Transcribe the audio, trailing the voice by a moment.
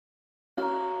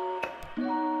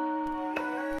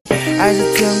爱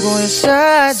是天空也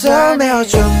晒着，没有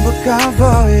全部 come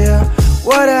for you，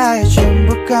 我的爱也全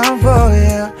部 come for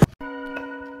you。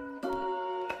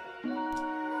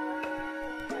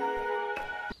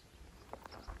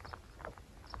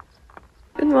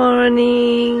 Good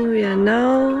morning.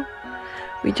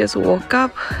 We just woke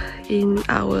up in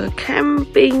our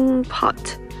camping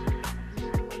pot.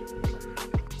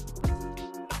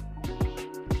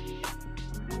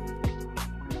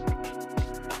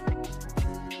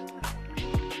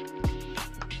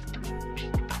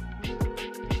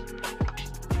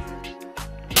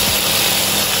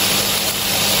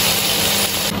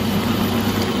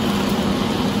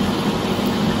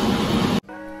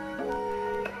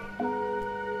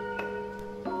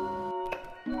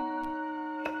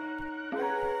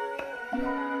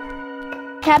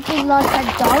 Camping lots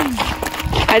of dogs.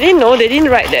 I didn't know they didn't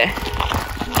write there.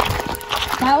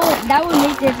 That would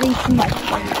make this thing too much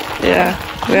fun. Yeah,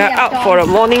 we are out for a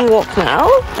morning walk now.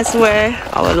 That's where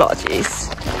our lodge is,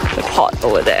 the pot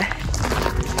over there.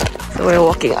 So we're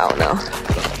walking out now.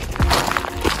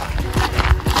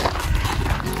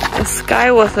 The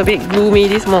sky was a bit gloomy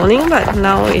this morning, but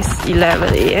now it's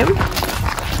 11 AM.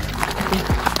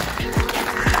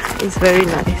 It's very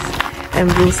nice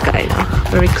and blue sky now,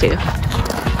 very clear.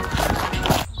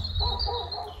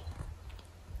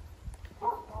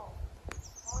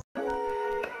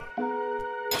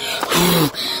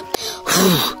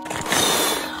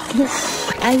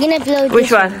 I'm gonna blow this.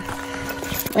 Which one?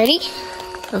 Ready?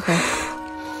 Okay.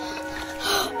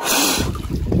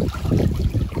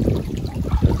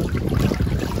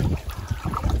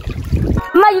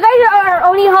 Mama, you guys are our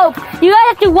only hope. You guys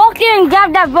have to walk there and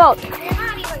grab that boat.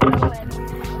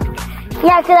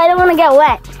 Yeah, because I don't want to get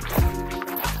wet.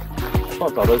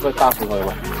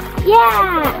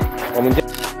 Yeah.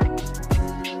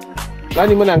 来，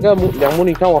你们两母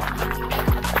女看我。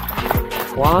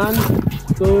One,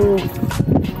 two,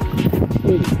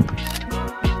 three.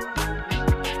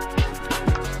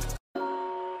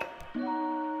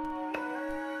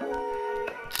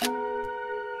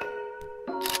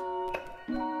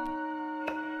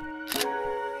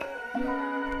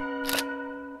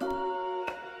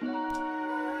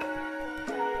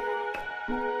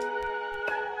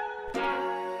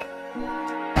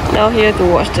 Now here to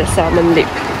watch the salmon leap.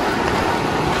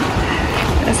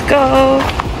 Let's go!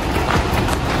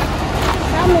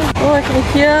 Oh, I can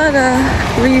hear the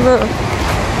river.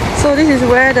 So this is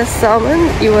where the salmon,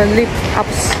 it will leap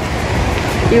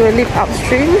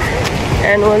upstream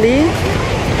annually.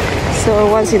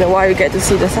 So once in a while you get to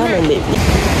see the salmon leap.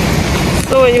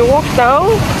 So when you walk down,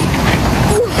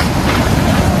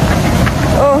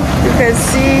 oh, you can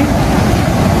see.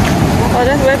 Oh,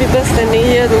 that's where people standing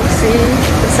here to see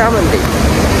the salmon leap.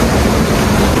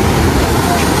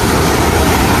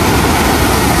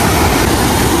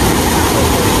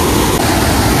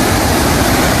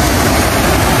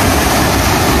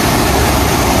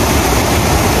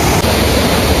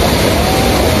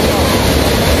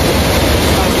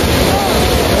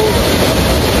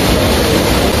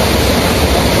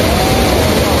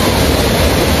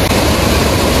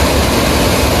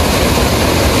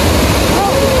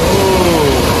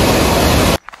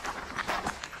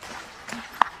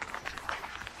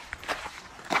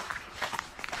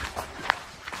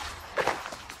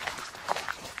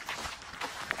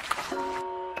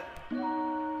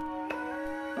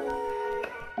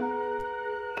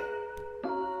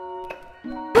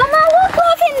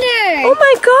 Oh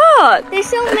my god! There's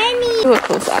so many. Do a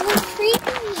close up. So creepy.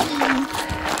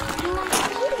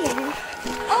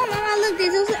 Oh, Mama, look,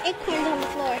 there's also acorns on the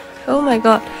floor. Oh my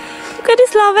god. Look at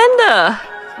this lavender.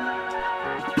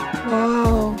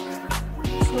 Wow.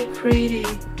 So pretty.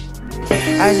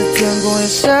 爱是天空也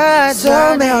晒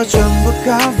着，没有全部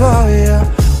come for you，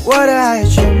 我的爱也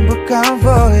全部 come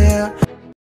for you。